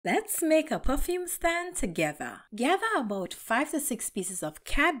Let's make a perfume stand together. Gather about 5 to 6 pieces of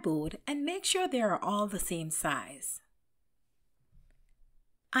cardboard and make sure they are all the same size.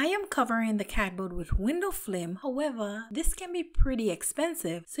 I am covering the cardboard with window film, however, this can be pretty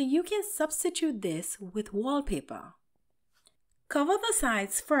expensive, so you can substitute this with wallpaper. Cover the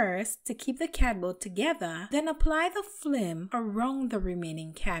sides first to keep the cardboard together, then apply the film around the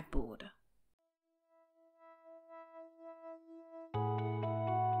remaining cardboard.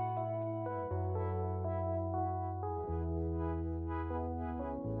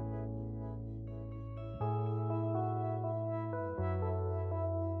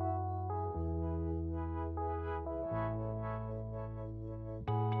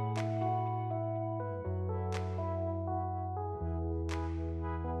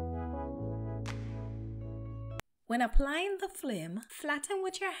 When applying the film, flatten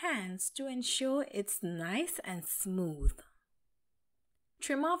with your hands to ensure it's nice and smooth.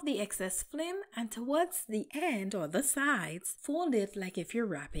 Trim off the excess film and towards the end or the sides, fold it like if you're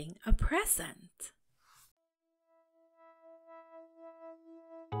wrapping a present.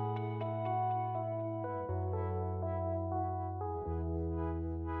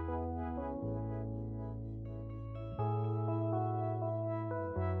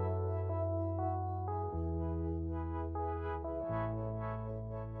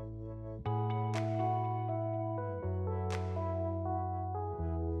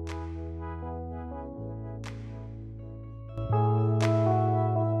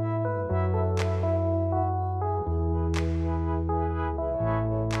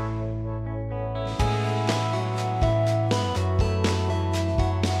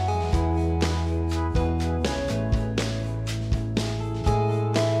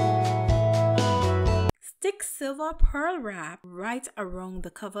 Stick silver pearl wrap right around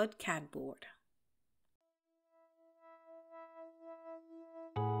the covered cardboard.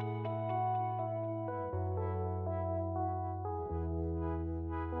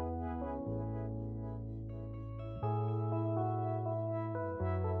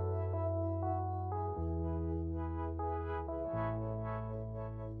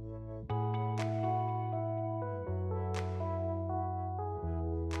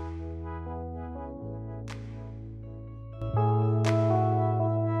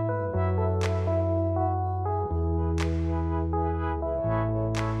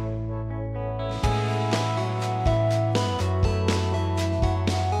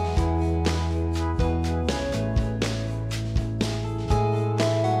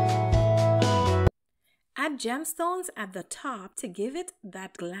 Add gemstones at the top to give it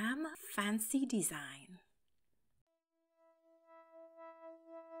that glam, fancy design.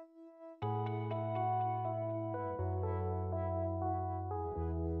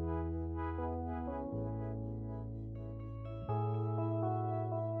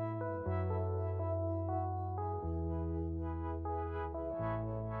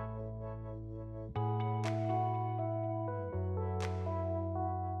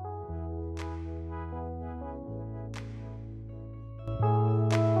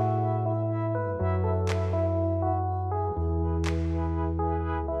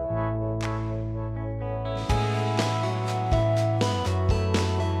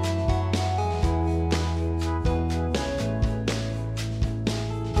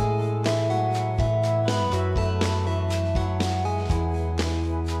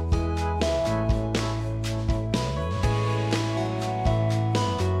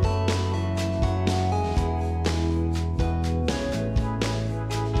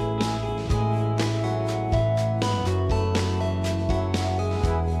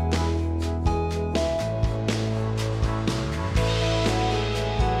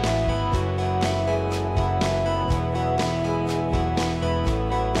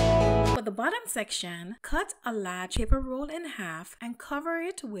 For the bottom section, cut a large paper roll in half and cover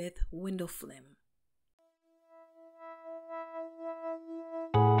it with window film.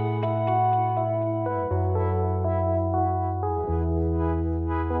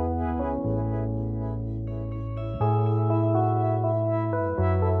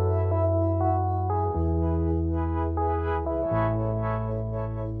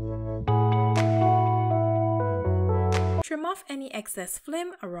 Trim off any excess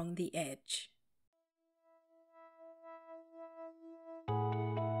film around the edge.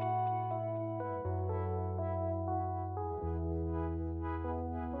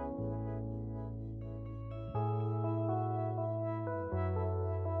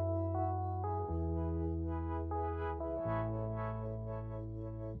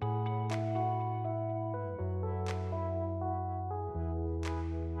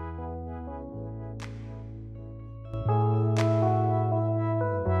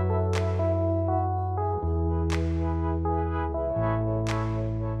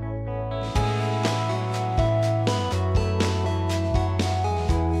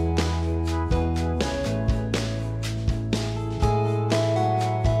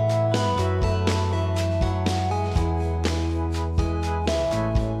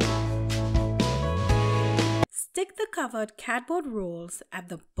 covered cardboard rolls at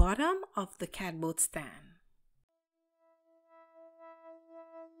the bottom of the cardboard stand.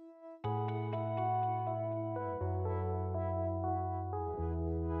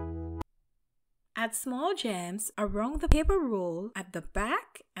 Add small gems around the paper roll at the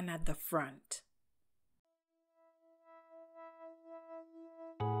back and at the front.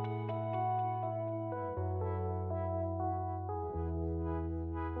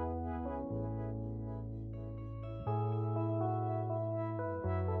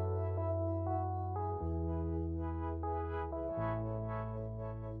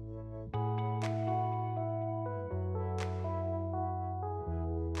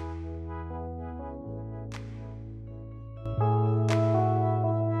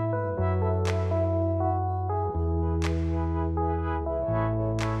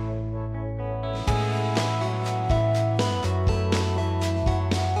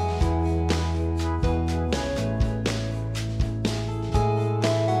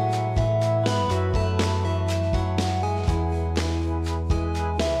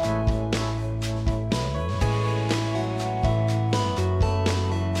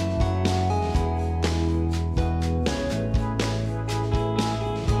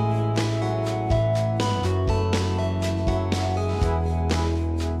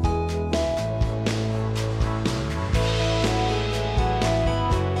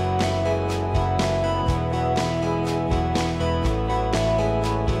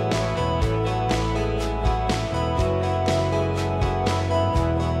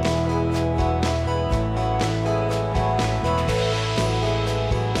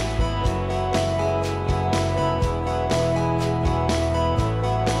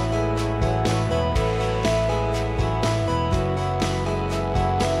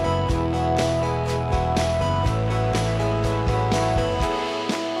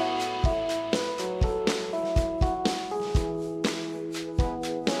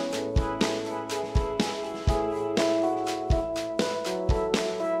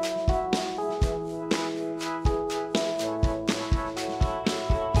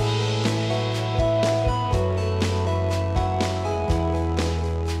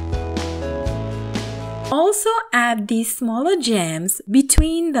 Also add these smaller gems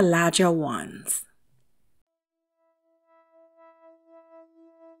between the larger ones.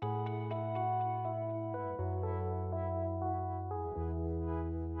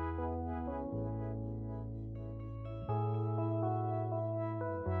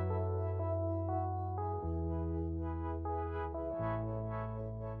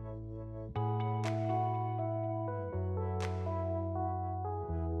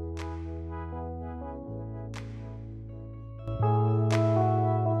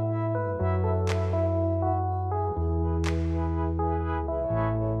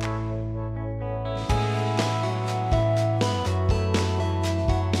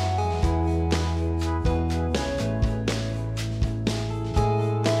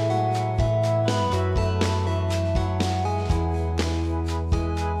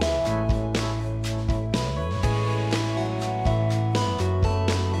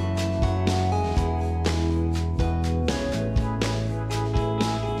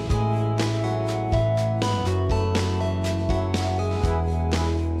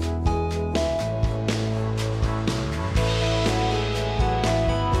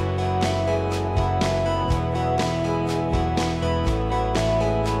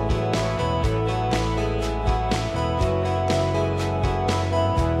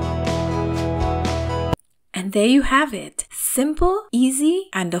 And there you have it. Simple, easy,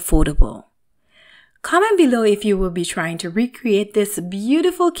 and affordable. Comment below if you will be trying to recreate this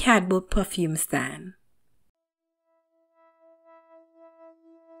beautiful cardboard perfume stand.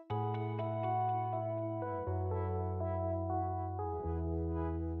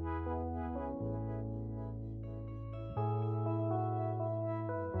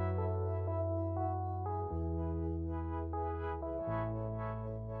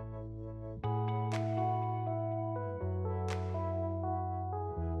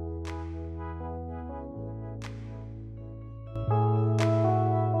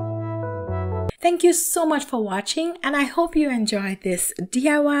 Thank you so much for watching, and I hope you enjoyed this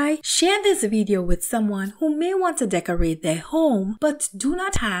DIY. Share this video with someone who may want to decorate their home but do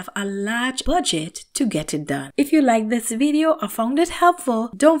not have a large budget to get it done. If you like this video or found it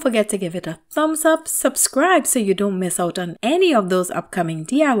helpful, don't forget to give it a thumbs up, subscribe so you don't miss out on any of those upcoming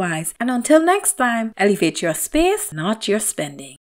DIYs, and until next time, elevate your space, not your spending.